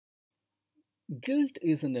Guilt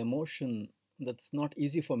is an emotion that's not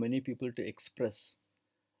easy for many people to express,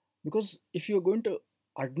 because if you're going to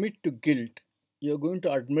admit to guilt, you're going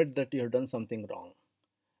to admit that you have done something wrong,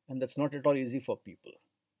 and that's not at all easy for people,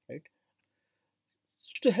 right?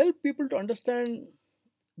 To help people to understand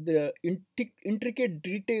the intricate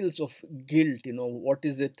details of guilt, what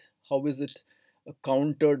is it, how is it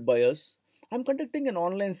countered by us, I'm conducting an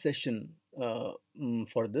online session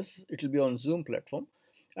for this. It will be on Zoom platform,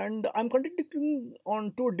 and I'm conducting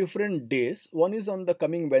on 2 different days. One is on the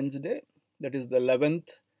coming Wednesday, that is the 11th,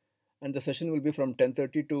 and the session will be from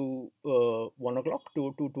 10:30 to 1 o'clock,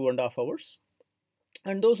 to 2.5 hours.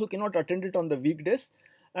 And those who cannot attend it on the weekdays,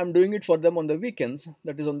 I'm doing it for them on the weekends,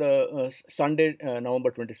 that is on the Sunday,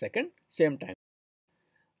 November 22nd, same time,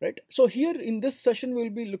 right? So here in this session we'll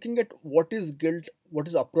be looking at what is guilt, what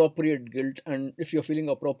is appropriate guilt, and if you're feeling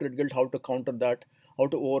appropriate guilt, how to counter that, how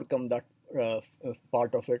to overcome that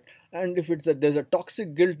part of it. And if there's a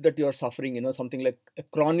toxic guilt that you're suffering, something like a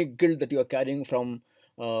chronic guilt that you're carrying from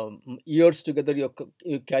years together,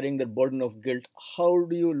 you're carrying that burden of guilt. How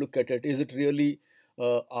do you look at it? Is it really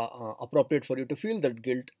appropriate for you to feel that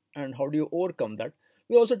guilt, and how do you overcome that?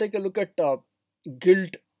 We also take a look at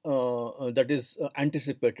guilt that is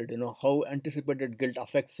anticipated, how anticipated guilt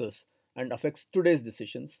affects us and affects today's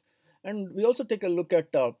decisions. And we also take a look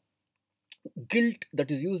at guilt that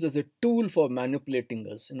is used as a tool for manipulating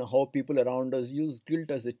us, how people around us use guilt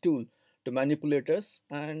as a tool to manipulate us,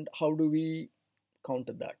 and how do we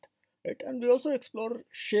counter that, right? And we also explore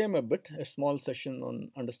shame a bit, a small session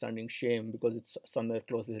on understanding shame, because it's somewhere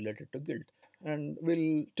closely related to guilt. And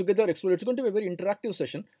we'll together explore. It's going to be a very interactive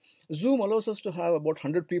session. Zoom allows us to have about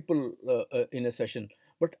 100 people in a session,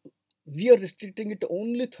 but we are restricting it to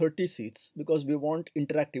only 30 seats because we want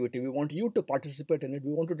interactivity. We want you to participate in it.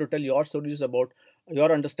 We want you to tell your stories about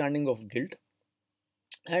your understanding of guilt,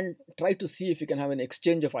 and try to see if we can have an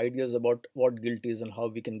exchange of ideas about what guilt is and how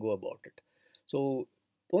we can go about it. So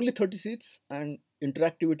only 30 seats and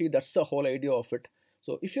interactivity, that's the whole idea of it.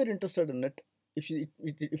 So if you're interested in it,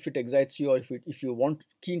 if it excites you, or if you want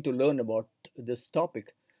keen to learn about this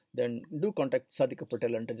topic, then do contact Sadiqa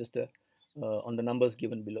Patel and register on the numbers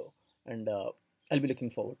given below, and I'll be looking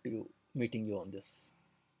forward to meeting you on this.